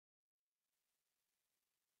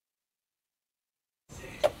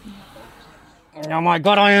Oh, my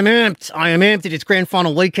God, I am amped. I am amped. It is grand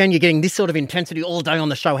final weekend. You're getting this sort of intensity all day on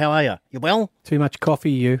the show. How are you? You well? Too much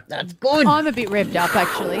coffee, you. That's good. I'm a bit revved up,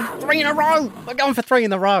 actually. 3 in a row. We're going for 3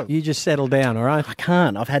 in a row. You just settle down, all right? I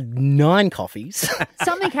can't. I've had 9 coffees.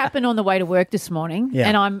 Something happened on the way to work this morning, Yeah.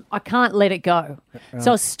 and I can't let it go. Right.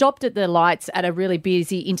 So I stopped at the lights at a really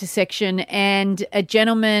busy intersection, and a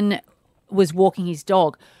gentleman was walking his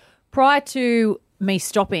dog. Prior to me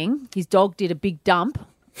stopping, his dog did a big dump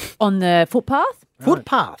on the footpath.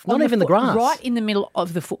 Footpath, not even the grass. Right in the middle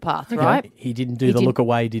of the footpath, right? He didn't do the look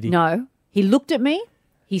away, did he? No. He looked at me,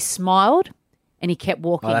 he smiled, and he kept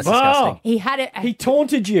walking. Oh, that's disgusting. He had it. He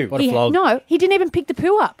taunted you. What a flog. No, he didn't even pick the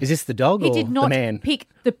poo up. Is this the dog He or did not the man? pick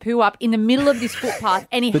the poo up in the middle of this footpath,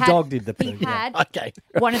 and The dog did the poo, He had Okay.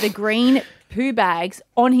 one of the green poo bags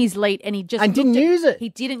on his lead, and he just And didn't use it. He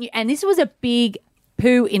didn't, and this was a big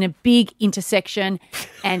poo in a big intersection,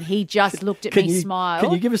 and he just looked at me, smiled.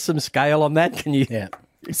 Can you give us some scale on that? Can you? Yeah.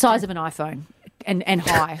 Size of an iPhone, and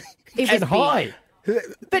high. It was And big. high.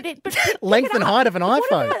 but Length and height of an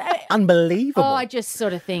iPhone. Unbelievable. Oh, I just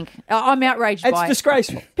sort of think I'm outraged It's by it.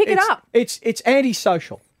 disgraceful. Pick it up. It's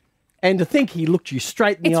antisocial. And to think he looked you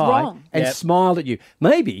straight in the It's eye wrong. and Yep. smiled at you.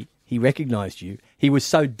 Maybe he recognised you. He was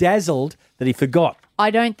so dazzled that he forgot. I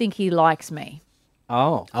don't think he likes me.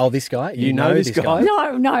 Oh. Oh, this guy? You know this guy?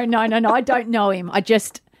 No. I don't know him. I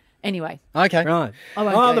just anyway. Okay. Right. I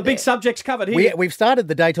won't go the big there. subject's covered here. We've started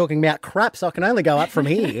the day talking about crap, so I can only go up from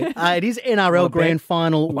here. It is NRL Grand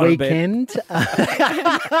Final Want a bet? weekend.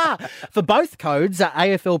 For both codes,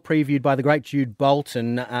 AFL previewed by the great Jude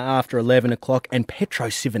Bolton after 11 o'clock, and Petero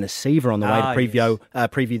Civoniceva on the way to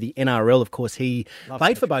preview the NRL. Of course, he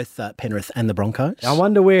played for both Penrith and the Broncos. I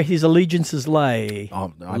wonder where his allegiances lay.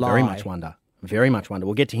 Oh, I very much wonder. Very much wonder.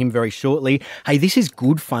 We'll get to him very shortly. Hey, this is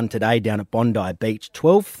good fun today down at Bondi Beach.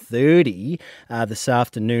 12:30 this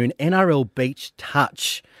afternoon. NRL Beach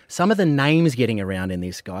Touch. Some of the names getting around in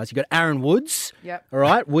this, guys. You've got Aaron Woods. Yep. All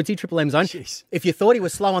right, Woodsy, Triple M zone. Jeez. If you thought he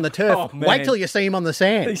was slow on the turf, Oh, man. wait till you see him on the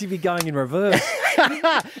sand. He should be going in reverse.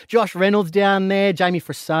 Josh Reynolds down there. Jamie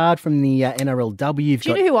Frassard from the NRLW. Do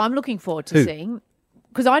you know who I'm looking forward to seeing?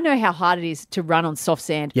 Because I know how hard it is to run on soft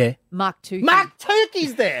sand. Yeah. Mark Tukey. Mark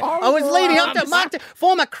Turkey's there. Oh, I was leading up to right. Mark.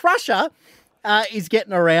 Former Crusher is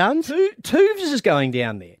getting around. Tubes is going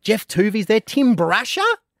down there. Jeff Tuvey's there. Tim Brasher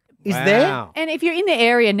is there. Wow. And if you're in the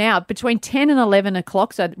area now, between 10 and 11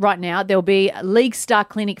 o'clock, so right now, there'll be a League Star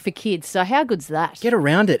Clinic for kids. So how good's that? Get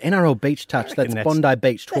around it. NRL Beach Touch. That's Bondi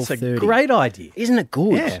Beach, 12:30. That's a great idea. Isn't it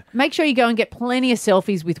good? Yeah. Make sure you go and get plenty of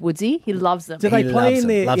selfies with Woodsy. He loves them. Do they He play loves in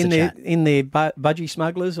it. their Loves in a their chat. in their budgie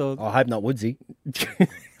smugglers or? I hope not Woodsy.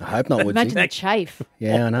 I hope not Woodsy. Imagine the chafe.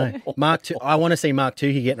 Yeah, I know. I want to see Mark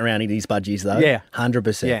Tukey getting around in his budgies, though. Yeah.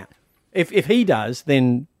 100%. Yeah. If he does,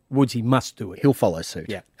 then Woodsy must do it. He'll follow suit.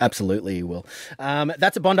 Yeah. Absolutely he will.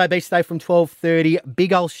 That's at Bondi Beach today from 12:30.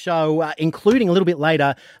 Big old show, including a little bit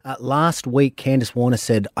later. Last week, Candice Warner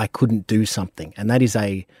said I couldn't do something, and that is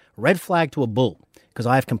a red flag to a bull, because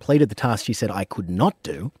I have completed the task she said I could not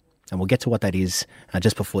do, and we'll get to what that is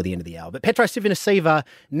just before the end of the hour. But Petero Civoniceva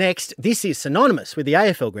next. This is synonymous with the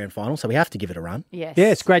AFL Grand Final, so we have to give it a run. Yes. Yeah,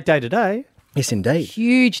 it's a great day today. Yes, indeed.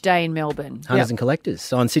 Huge day in Melbourne. Hunters and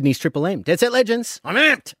collectors on Sydney's Triple M. Dead Set Legends. I'm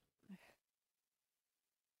amped.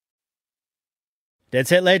 Dead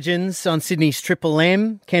Set Legends on Sydney's Triple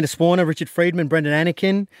M. Candice Warner, Richard Friedman, Brendan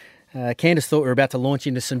Anakin. Candice thought we were about to launch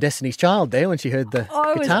into some Destiny's Child there when she heard the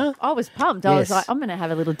guitar. I was pumped. I was Yes. like, I'm going to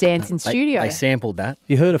have a little dance in studio. They sampled that.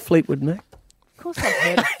 You heard of Fleetwood Mac? Of course I've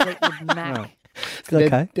heard of Fleetwood Mac.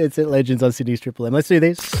 Okay. Dead Set Legends on Sydney's Triple M. Let's do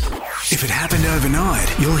this. If it happened overnight,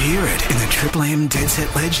 you'll hear it in the Triple M Dead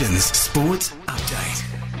Set Legends Sports Update.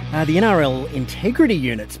 The NRL Integrity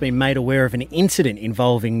Unit's been made aware of an incident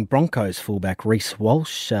involving Broncos fullback Reece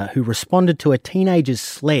Walsh, who responded to a teenager's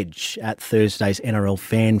sledge at Thursday's NRL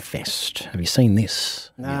Fan Fest. Have you seen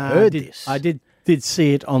this? Have you heard this? I did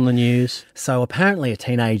see it on the news. So apparently a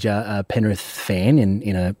teenager, a Penrith fan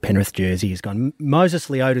in a Penrith jersey, has gone, Moses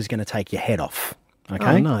Leota's going to take your head off. Okay.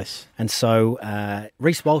 Oh, nice. And so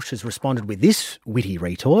Reece Walsh has responded with this witty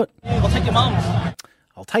retort. I'll take your mum.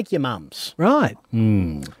 I'll take your mums. Right.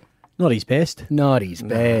 Not his best. Not his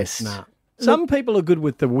best. No. Some people are good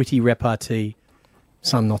with the witty repartee,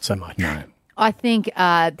 some not so much. No. I think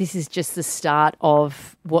this is just the start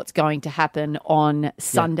of what's going to happen on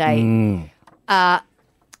Sunday.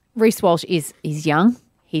 Reece Walsh is young.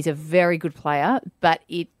 He's a very good player, but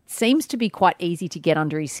it seems to be quite easy to get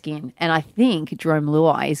under his skin. And I think Jerome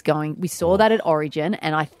Luai is going, we saw that at Origin,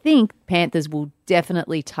 and I think Panthers will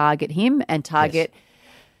definitely target him and target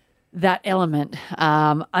that element,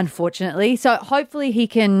 unfortunately. So hopefully he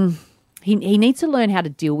can he needs to learn how to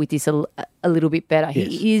deal with this a little bit better. Yes.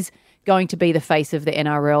 He is going to be the face of the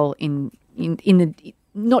NRL in the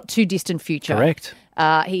not too distant future. Correct.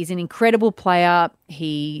 He's an incredible player.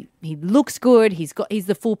 He looks good. He's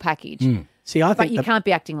the full package. See, I But think you can't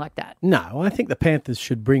be acting like that. No, I think the Panthers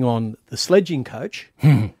should bring on the sledging coach.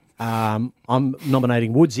 I'm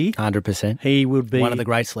nominating Woodsy. 100%. He would be One of the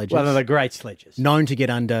great sledgers. One of the great sledgers. Known to get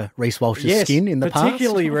under Reece Walsh's Yes, skin in the past.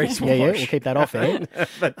 particularly Reece Yeah, Walsh. we'll keep that off air.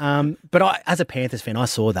 But as a Panthers fan, I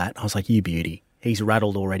saw that. I was like, you beauty. He's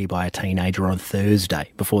rattled already by a teenager on Thursday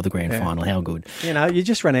before the grand final. How good. You know, you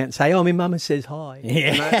just run out and say, my mama says hi.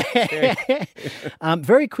 Yeah.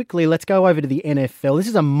 Very quickly, let's go over to the NFL. This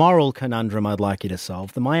is a moral conundrum I'd like you to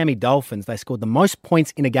solve. The Miami Dolphins, they scored the most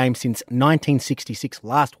points in a game since 1966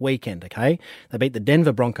 last weekend, okay? They beat the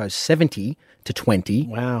Denver Broncos 70-20.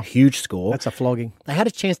 Wow. Huge score. That's a flogging. They had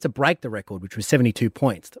a chance to break the record, which was 72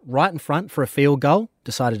 points. Right in front for a field goal,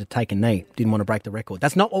 decided to take a knee. Didn't want to break the record.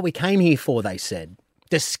 That's not what we came here for, they said.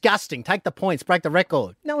 Disgusting. Take the points, break the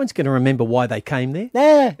record. No one's going to remember why they came there.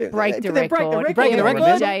 Yeah. Break the They record. break the record. Breaking the Every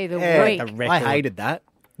record? day of the Yeah, week. I hated that.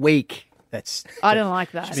 Weak. That's I don't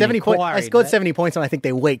like that. 70 points. inquiry They scored into that. 70 points and I think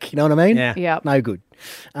they're weak. You know what I mean? Yeah. Yep. No good.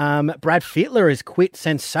 Brad Fittler has quit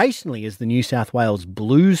sensationally as the New South Wales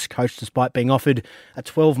Blues coach despite being offered a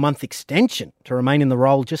 12-month extension to remain in the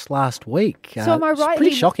role just last week. So am I it's right?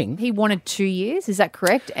 Pretty shocking. He wanted 2 years. Is that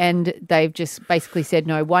correct? And they've just basically said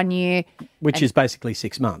no, 1 year. Which is basically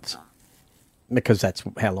 6 months, because that's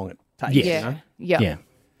how long it takes. Yes. You Yeah. know? Yeah.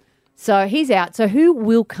 So he's out. So who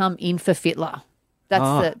will come in for Fittler?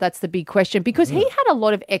 That's the big question, because he had a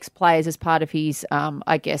lot of ex-players as part of his,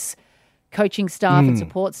 I guess, coaching staff and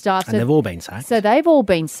support staff. And they've all been sacked. So they've all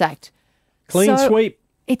been sacked. Clean So sweep.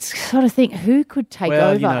 It's sort of think who could take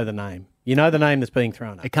Well, over. you know the name. You know the name that's being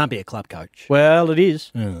thrown up. It can't be a club coach. Well, it is.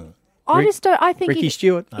 I just don't. I think Ricky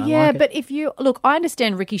Stewart. Yeah, like it. but if you look, I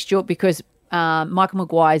understand Ricky Stewart because Michael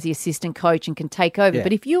Maguire is the assistant coach and can take over. Yeah.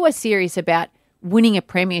 But if you are serious about winning a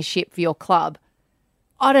premiership for your club,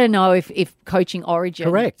 I don't know if coaching Origin.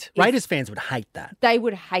 Correct. if- Raiders fans would hate that. They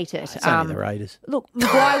would hate it. It's only the Raiders. Look,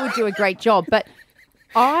 Maguire would do a great job, but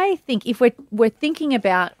I think if we're thinking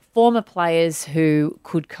about former players who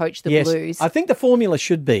could coach the Yes, Blues, I think the formula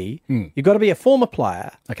should be you've got to be a former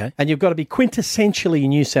player, Okay. and you've got to be quintessentially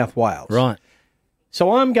New South Wales. Right.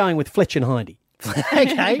 So I'm going with Fletch and Hindy.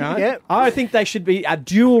 Okay. Right? Yeah. I think they should be a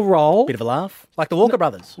dual role. Bit of a laugh. Like the Walker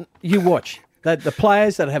brothers. You watch the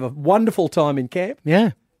players that have a wonderful time in camp.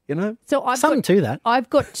 Yeah. You know. so Something to that. I've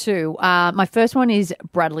got two. My first one is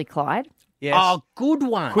Bradley Clyde. Yes. Oh, good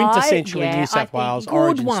one. Quintessentially New I South think Wales good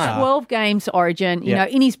origin one. star. 12 games Origin, you Yeah. know,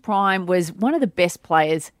 in his prime was one of the best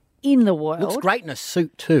players in the world. Looks great in a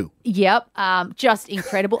suit too. Yep, just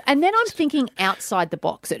incredible. And then I'm thinking outside the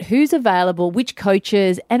box at who's available, which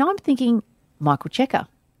coaches, and I'm thinking Michael Checker.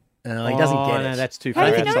 No, he doesn't get it. No, that's too How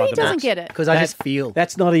far do you outside know he the doesn't box. get it? Because I just feel.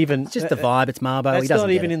 That's not even. It's just the vibe. It's Marbo. That's He doesn't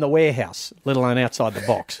not even get it. in the warehouse, let alone outside the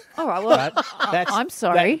box. All right, well, That's- I'm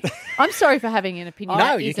sorry. I'm sorry for having an opinion No,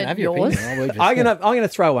 that you can isn't have your yours. opinion. Oh, we just- I'm gonna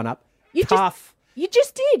throw one up. You just- Tough You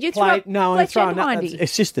just did. You threw play. up No, I'm Fletcher throwing and up Hindy.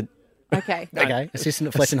 assistant. Okay. Okay, assistant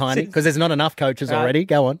at Fletch and Hindy, because there's not enough coaches already.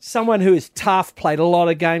 Go on. Someone who is tough, played a lot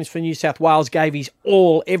of games for New South Wales, gave his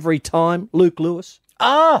all every time. Luke Lewis.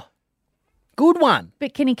 Oh, good one.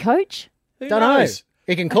 But can he coach? Who Don't knows? know.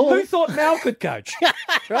 He can call. Who thought Mal could coach?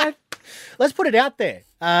 Right? Let's put it out there.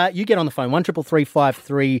 You get on the phone.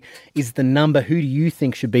 133353 is the number. Who do you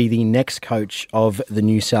think should be the next coach of the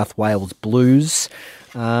New South Wales Blues?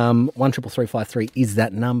 133353 is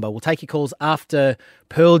that number. We'll take your calls after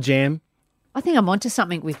Pearl Jam. I think I'm onto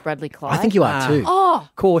something with Bradley Clyde. I think you are too. Oh,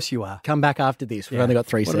 Of course you are. Come back after this. We've only got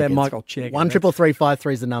 3 What seconds. about Michael Checker?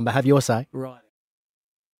 133353 is the number. Have your say. Right.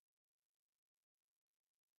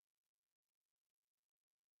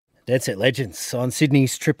 Dead Set Legends on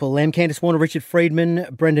Sydney's Triple M. Candice Warner, Richard Friedman,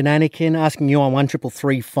 Brendan Anakin asking you on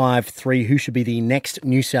 133353 who should be the next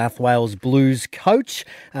New South Wales Blues coach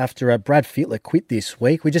after Brad Fittler quit this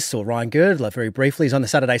week. We just saw Ryan Girdler very briefly. He's on the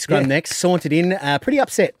Saturday Scrum next, sauntered in, pretty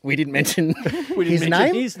upset. We didn't mention his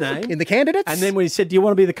name in the candidates. And then when he said, "Do you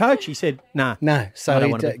want to be the coach?" he said, "Nah." No, so I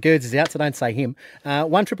don't wanna be. Girds is out, so don't say him.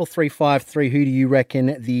 133353, who do you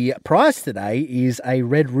reckon? The prize today is a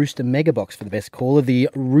Red Rooster Mega Box for the best caller. The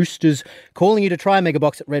Roosters calling you to try a Mega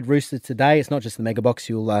Box at Red Rooster today. It's not just the Mega Box,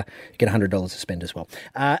 you'll get $100 to spend as well.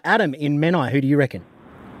 Adam in Menai, who do you reckon?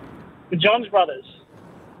 The Johns brothers.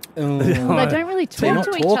 well, they don't really They're talk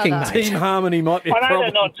not to each talking, other. mate. Team harmony might be a I know problem.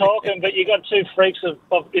 they're not talking, but you got two freaks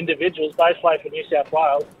of individuals. Both play for New South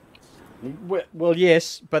Wales. Well,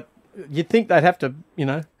 yes, but you'd think they'd have to,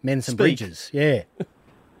 Mend some speak. bridges, yeah.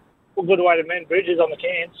 good way to mend bridges on the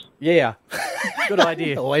cans. Yeah. Good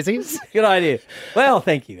idea. Always is. Good idea. Well,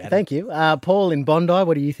 thank you, Adam. Thank you. Paul in Bondi,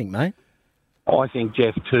 what do you think, mate? I think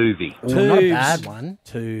Jeff Tuvey. Not a bad one.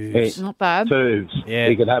 It's not bad. Tubes. Yeah.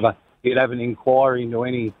 He could have an inquiry into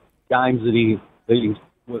any games that he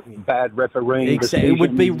bad refereeing. Exactly. It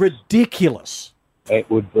would be ridiculous. It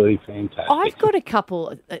would be fantastic. I've got a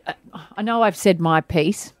couple. I know I've said my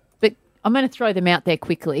piece, but I'm going to throw them out there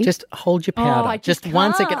quickly. Just hold your powder. I just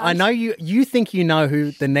 1 second. can't. I know you think you know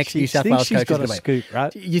who the next New South Wales coach is going to be. She's got a scoop,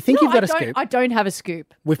 right? You think No, you've got I a don't- scoop? I don't have a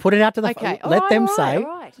scoop. We've put it out to the Okay, let all them right, say all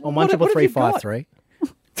right. on What have you 13353.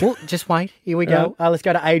 Well, just wait. Here we go. Let's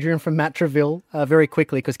go to Adrian from Matraville very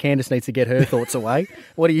quickly because Candice needs to get her thoughts away.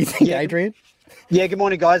 What do you think, Adrian? Yeah, good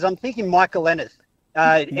morning, guys. I'm thinking Michael Ennis,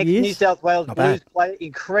 ex-New South Wales Not Blues bad. player,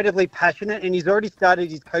 incredibly passionate, and he's already started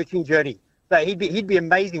his coaching journey. So he'd be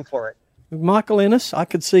amazing for it. Michael Ennis, I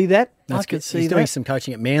could see that. That's I could good. see He's that. doing some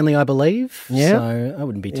coaching at Manly, I believe. Yeah. So I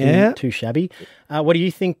wouldn't be too shabby. What do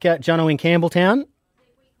you think, Jono in Campbelltown?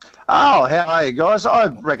 Oh, how are you guys? I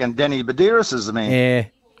reckon Danny Badiris is the man. Yeah.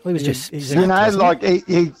 Well, he was just he's sacked, You know, wasn't like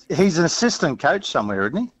he's an assistant coach somewhere,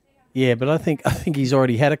 isn't he? Yeah, but I think he's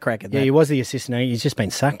already had a crack at that. Yeah, he was the assistant. He's just been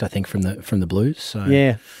sacked, I think, from the Blues. So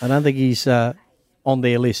Yeah, I don't think he's on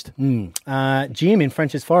their list. Jim in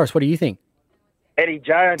French's Forest, what do you think? Eddie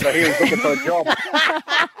Jones, I hear he's looking for a job.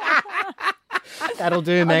 That'll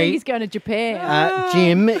do, I think mate. he's going to Japan.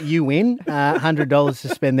 Jim, you win. $100 to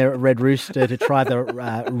spend there at Red Rooster to try the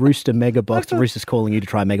Rooster Mega Box. The Rooster's calling you to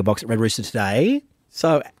try Mega Box at Red Rooster today.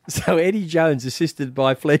 So Eddie Jones, assisted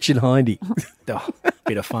by Fletch and Hindy. Oh,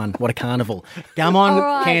 bit of fun. What a carnival. Come on, All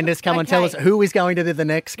right. Candice, come on, tell us Okay. who is going to be the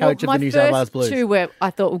next coach of the New South Wales Blues. My first two were I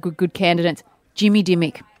thought were good candidates. Jimmy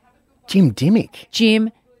Dimmick. Jim Dimmick. Jim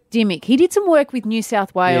Dimmick. He did some work with New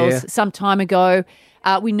South Wales Yeah. some time ago.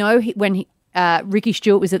 We know when Ricky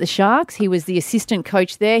Stewart was at the Sharks, he was the assistant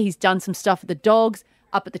coach there. He's done some stuff at the Dogs,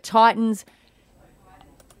 up at the Titans.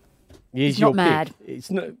 He's not your mad. pick. It's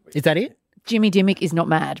no, Is that it? Jimmy Dimmick is not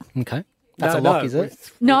mad. Okay. That's no, a lock, no, is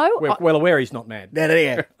it? No, We're well aware he's not mad.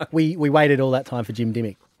 Yeah. We waited all that time for Jim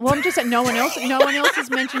Dimmick. well, I'm just saying no one else has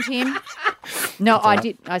mentioned him. No, I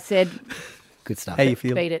did. I said Good stuff. How you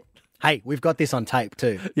feel? beat it. Hey, we've got this on tape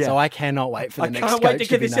too, Yeah. so I cannot wait for the I next can't coach wait to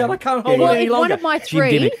get be this out. named. I can't hold Well, on any if one longer. of my Jim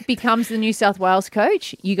three Dimmick. becomes the New South Wales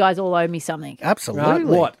coach, you guys all owe me something. Absolutely. Right,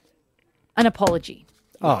 what? An apology.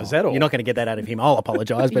 Oh, is that all? You're not going to get that out of him. I'll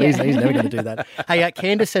apologise, but Yeah. he's never going to do that. Hey,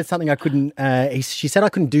 Candice said something I couldn't. She said I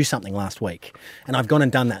couldn't do something last week, and I've gone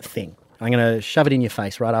and done that thing. I'm going to shove it in your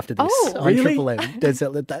face right after this. Oh, on really? Triple M.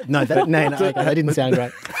 No, that didn't sound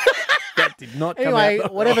great. That did not come Anyway,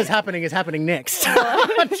 out. whatever's happening is happening next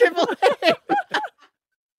on Triple M.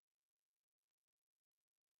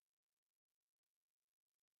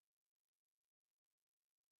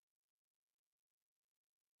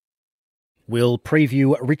 We'll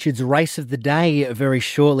preview Richard's race of the day very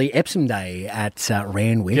shortly. Epsom Day at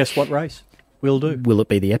Randwick. Guess what race? We'll do. Will it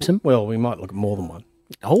be the Epsom? Well, we might look at more than one.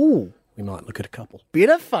 Oh, We might look at a couple. bit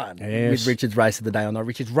of fun Yes. with Richard's race of the day on the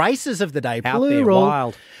Richard's races of the day. Out there, plural.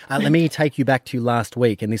 wild. Let me take you back to last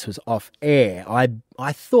week, and this was off air. I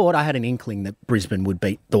thought I had an inkling that Brisbane would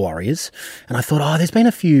beat the Warriors, and I thought, there's been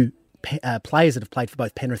a few players that have played for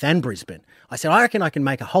both Penrith and Brisbane. I said, I reckon I can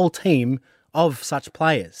make a whole team of such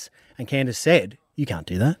players. And Candace said, you can't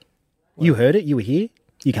do that. You heard it. You were here.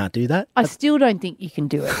 You can't do that. I still don't think you can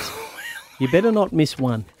do it. You better not miss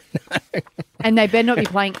one. And they better not be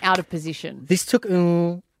playing out of position. This took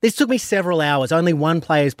me several hours. Only one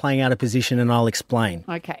player is playing out of position, and I'll explain.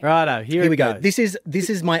 Okay. Righto, here Here we it go. goes. This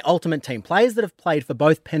is my ultimate team. Players that have played for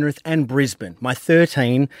both Penrith and Brisbane. My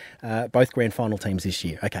 13, both grand final teams this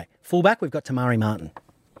year. Okay. Fullback, we've got Tamari Martin.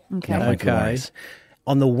 Okay. No point for the Okay. Warriors.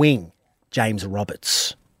 On the wing, James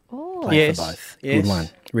Roberts. Playing Yes, for both. yes. Good one.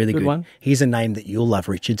 Really Good good. one. Here's a name that you'll love,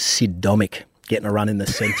 Richard. Sid Domick. Getting a run in the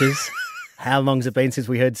centres. How long's it been since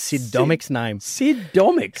we heard Sid Domick's name? Sid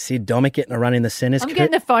Domick. Sid Domick getting a run in the centres. I'm getting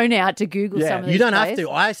the phone out to Google Yeah. some of these You don't have players. to.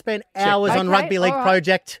 I spent hours on Okay, Rugby League all right.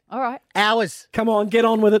 Project. All right. Hours. Come on, get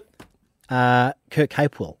on with it. Kirk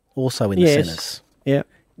Capewell, also in the Yes. centres. Yeah.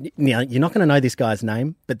 Now, you're not going to know this guy's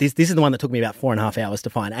name, but this is the one that took me about 4.5 hours to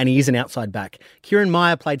find, and he is an outside back. Kieran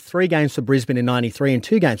Meyer played 3 games for Brisbane in 93 and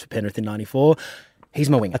 2 games for Penrith in 94. He's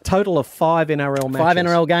my winger. A total of 5 NRL matches. 5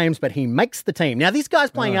 NRL games, but he makes the team. Now, this guy's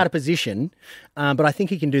playing out of position, but I think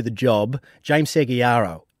he can do the job. James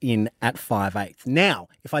Seguiaro in at 5/8. Now,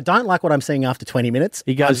 if I don't like what I'm seeing after 20 minutes,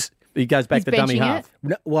 He goes back He's to dummy benching half.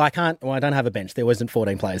 it. Well, I can't. Well, I don't have a bench. There wasn't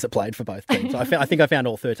 14 players that played for both teams. I think I found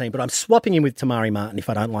all 13, but I'm swapping in with Tamari Martin if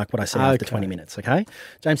I don't like what I see after 20 minutes. Okay,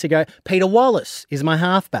 James Higo. Peter Wallace is my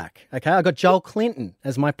halfback. Okay, I got Joel Clinton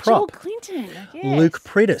as my Joel prop. Clinton. Yes. Luke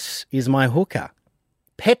Prittis is my hooker.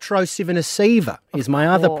 Petero Civoniceva is my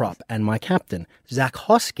other prop and my captain. Zach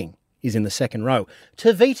Hosking is in the second row.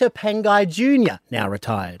 Tavita Pangai Jr., now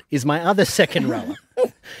retired, is my other second rower.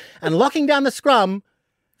 And locking down the scrum,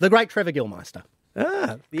 the great Trevor Gilmeister.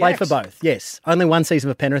 Played for both, yes. Only one season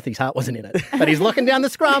for Penrith, his heart wasn't in it. But he's locking down the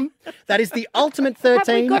scrum. That is the ultimate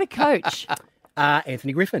 13. Have we got a coach?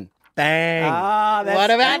 Anthony Griffin. Bang. What What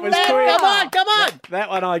about that? Come on. That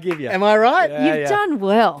one I give you. Am I right? You've done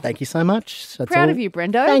well. Thank you so much. That's Proud all. of you,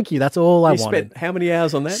 Brendo. Thank you. That's all I You wanted. spent how many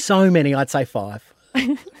hours on that? So many, I'd say 5.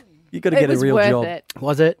 You've got to It get a was real worth job. it.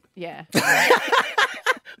 Was it? Yeah.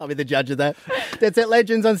 I'll be the judge of that. That's at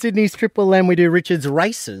Legends on Sydney's Triple M. We do Richard's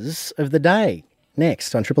Races of the Day.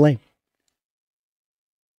 Next on Triple M.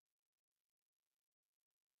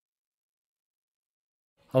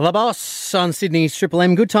 The Boss on Sydney's Triple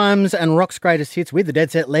M. Good times and Rock's greatest hits with the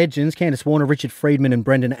Dead Set Legends. Candice Warner, Richard Friedman and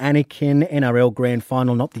Brendan Anakin. NRL Grand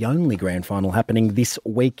Final, not the only Grand Final happening this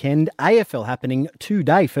weekend. AFL happening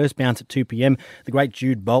today. First bounce at 2 p.m. The great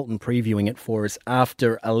Jude Bolton previewing it for us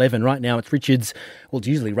after 11. Right now it's Richard's, well, it's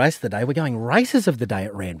usually race of the day. We're going races of the day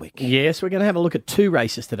at Randwick. Yes, we're going to have a look at 2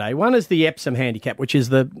 races today. One is the Epsom Handicap, which is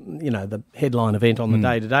the headline event on the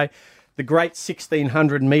day today. The great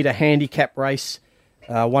 1,600 metre handicap race.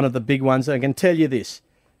 One of the big ones. I can tell you this.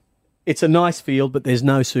 It's a nice field, but there's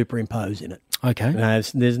no superimpose in it. Okay.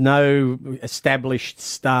 There's no established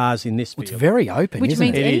stars in this field. It's very open, Which isn't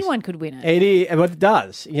means it? anyone could win it. It is, well, it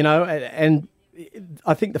does, and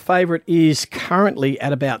I think the favourite is currently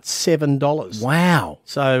at about $7. Wow.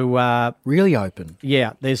 So Really open.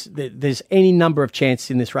 yeah, there's any number of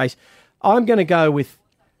chances in this race. I'm going to go with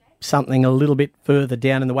something a little bit further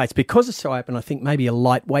down in the weights because it's so open. I think maybe a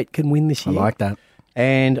lightweight can win this I year. like that.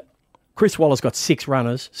 And Chris Waller's got 6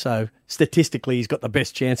 runners, so statistically he's got the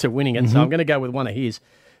best chance of winning it. So I'm going to go with one of his.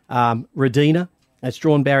 Radina, that's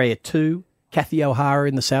drawn barrier 2. Kathy O'Hara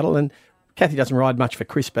in the saddle. And Kathy doesn't ride much for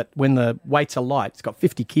Chris, but when the weights are light, it's got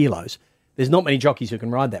 50 kilos. There's not many jockeys who can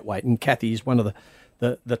ride that weight, and Kathy is one of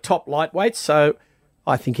the top lightweights. So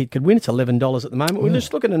I think it could win. It's $11 at the moment. We'll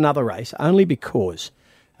just look at another race, only because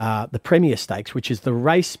the Premier Stakes, which is the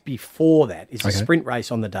race before that, is a sprint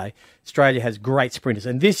race on the day. Australia has great sprinters,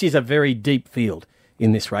 and this is a very deep field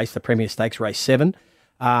in this race, the Premier Stakes, race 7.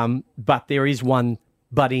 But there is one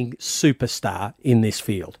budding superstar in this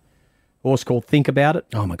field. A horse called Think About It.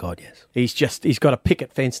 Oh, my God, yes. He's got a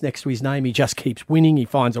picket fence next to his name. He just keeps winning. He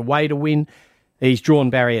finds a way to win. He's drawn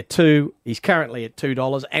barrier 2. He's currently at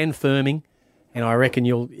 $2 and firming. And I reckon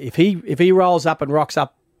if he rolls up and rocks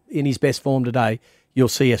up in his best form today, you'll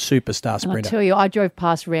see a superstar And I sprinter. tell you, I drove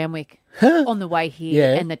past Randwick on the way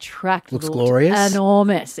here, Yeah. and the track Looks looked glorious.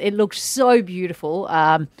 enormous. It looked so beautiful.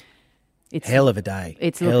 It's Hell of a day.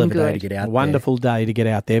 It's Hell looking of a day good. to get out A wonderful day to get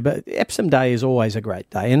out there. But Epsom Day is always a great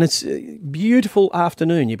day. And it's a beautiful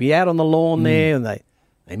afternoon. You'd be out on the lawn there, and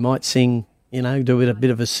they might sing, do a bit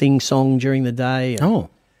of a sing-song during the day. there. Oh,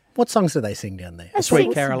 what songs do they sing down there? Sweet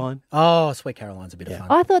sing- Caroline. Oh, Sweet Caroline's a bit of fun.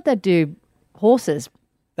 I thought they'd do horses.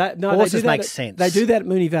 No, Horses they do that make at- sense. They do that at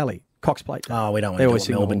Mooney Valley, Cox Plate. Oh, we don't want They to do always what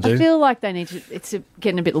sing Melbourne the do. I feel like they need to. It's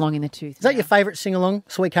getting a bit long in the tooth. Is that your favourite sing-along,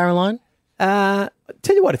 Sweet Caroline?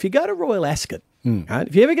 Tell you what, if you go to Royal Ascot, right,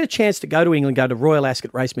 if you ever get a chance to go to England, go to Royal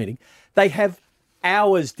Ascot race meeting, they have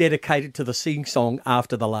hours dedicated to the sing song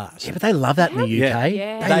after the last. Yeah, but they love that in the UK.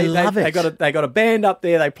 Yeah. They love it. They got a band up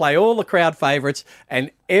there. They play all the crowd favourites, and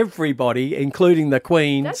everybody, including the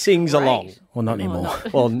Queen, That's sings great. along. Well, not anymore.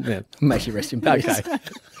 Well, yeah. May she rest in peace. Okay.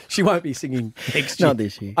 She won't be singing next year. Not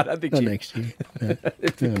this year. I don't think Not she. next year.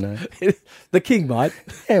 No. The King might.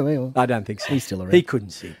 Yeah, well, I don't think so. He's still around. He couldn't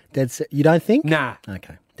sing. Dead Set, you don't think? Nah.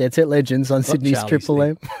 Okay. Dead Set Legends on Sydney's Charlie's Triple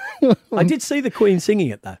M. I did see the Queen singing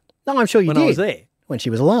it though No, I'm sure you when did. I was there. When she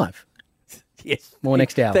was alive. Yes. More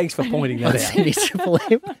next hour. Thanks for pointing On that out. Sydney's Triple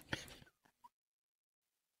M.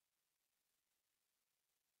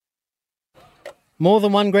 More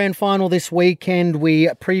than one grand final this weekend. We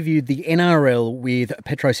previewed the NRL with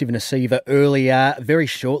Petero Civoniceva earlier. Very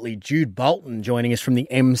shortly, Jude Bolton joining us from the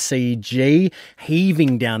MCG.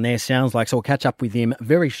 Heaving down there, sounds like. So we'll catch up with him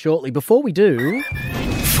very shortly. Before we do...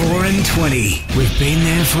 4 and 20. We've been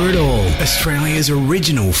there for it all. Australia's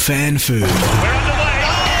original fan food.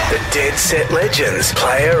 The Dead Set Legends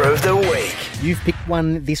Player of the Week. You've picked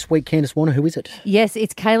one this week, Candice Warner. Who is it? Yes,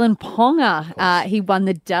 it's Kalen Ponga. He won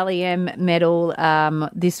the Dally M medal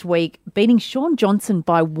this week, beating Shaun Johnson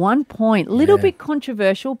by 1 point. Little bit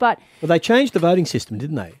controversial, but... Well, they changed the voting system,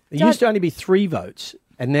 didn't they? It used to only be 3 votes,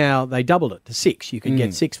 and now they doubled it to 6. You can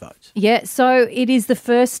get 6 votes. Yeah, so it is the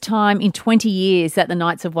first time in 20 years that the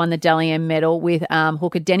Knights have won the Dally M medal with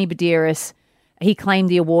hooker Denny Badiris. He claimed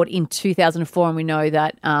the award in 2004, and we know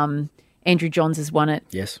that Andrew Johns has won it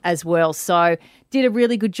as well. So did a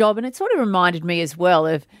really good job, and it sort of reminded me as well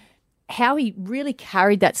of how he really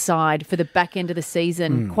carried that side for the back end of the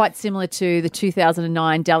season, quite similar to the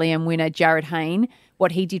 2009 Dally M winner Jared Hayne,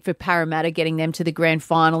 what he did for Parramatta, getting them to the grand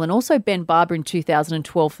final, and also Ben Barber in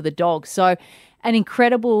 2012 for the Dogs. So an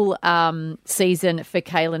incredible season for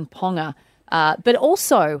Kalen Ponga, but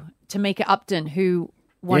also Tamika Upton, who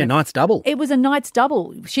won Knights double. It was a Knights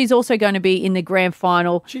double. She's also going to be in the grand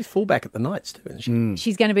final. She's fullback at the Knights too, isn't she?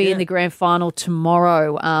 She's going to be in the grand final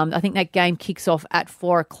tomorrow. I think that game kicks off at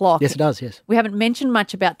 4:00. Yes, it does, yes. We haven't mentioned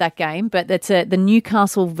much about that game, but that's the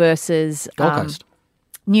Newcastle versus Gold Coast.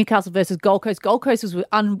 Newcastle versus Gold Coast. Gold Coast was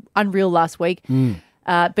unreal last week,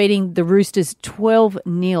 beating the Roosters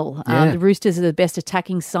 12-0. The Roosters are the best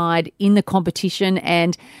attacking side in the competition,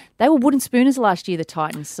 and they were wooden spooners last year, the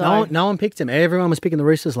Titans. So No one picked them. Everyone was picking the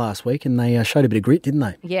Roosters last week, and they showed a bit of grit, didn't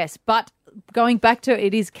they? yes, but going back to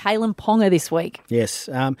it is Kalen Ponga this week. Yes.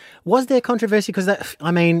 Was there controversy? Because,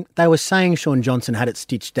 they were saying Shaun Johnson had it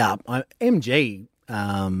stitched up. MG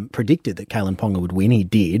predicted that Kalen Ponga would win. He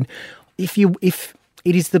did. If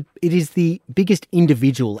it is the biggest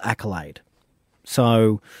individual accolade.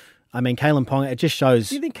 So, Kalen Ponga, it just shows...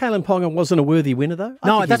 Do you think Kalen Ponga wasn't a worthy winner, though?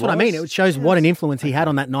 No, that's what I mean. It shows what an influence he had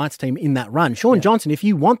on that Knights team in that run. Shaun Johnson, if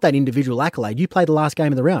you want that individual accolade, you play the last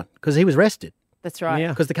game of the round because he was rested. That's right. Yeah.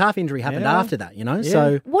 Because the calf injury happened after that,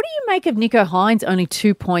 So What do you make of Nico Hines only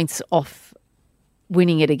 2 points off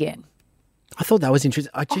winning it again? I thought that was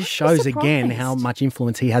interesting. It just shows again how much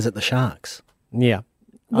influence he has at the Sharks. Yeah.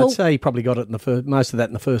 Well, I'd say he probably got it in most of that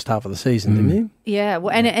in the first half of the season, didn't he? Yeah,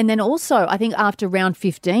 well, and then also I think after round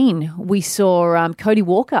 15 we saw Cody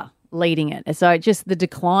Walker leading it. So just the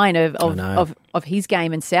decline of his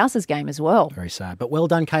game and Souse's game as well. Very sad. But well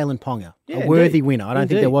done, Kalen Ponga. Yeah, a worthy indeed. winner. I don't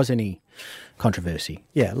think there was any controversy.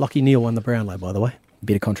 Yeah, Lachie Neale won the Brownlow, by the way.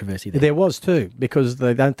 Bit of controversy there. There was too, because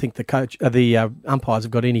they don't think the umpires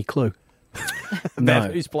have got any clue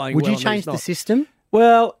about who's playing Would well you and change who's the not. system?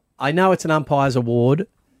 Well, I know it's an umpire's award,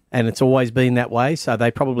 and it's always been that way, so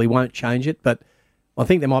they probably won't change it, but I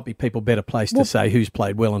think there might be people better placed to say who's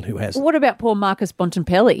played well and who hasn't. What about poor Marcus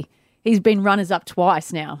Bontempelli? He's been runners-up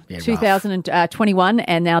twice now, 2021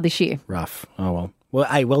 and now this year. Rough. Oh, well. Well,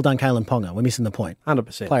 hey, well done, Kalen Ponga. We're missing the point.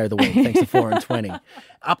 100%. Player of the week, thanks to 4 and 20.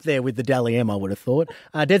 Up there with the Dally M, I would have thought.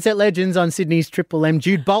 Dead Set Legends on Sydney's Triple M.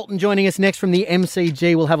 Jude Bolton joining us next from the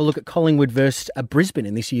MCG. We'll have a look at Collingwood versus Brisbane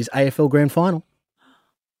in this year's AFL Grand Final.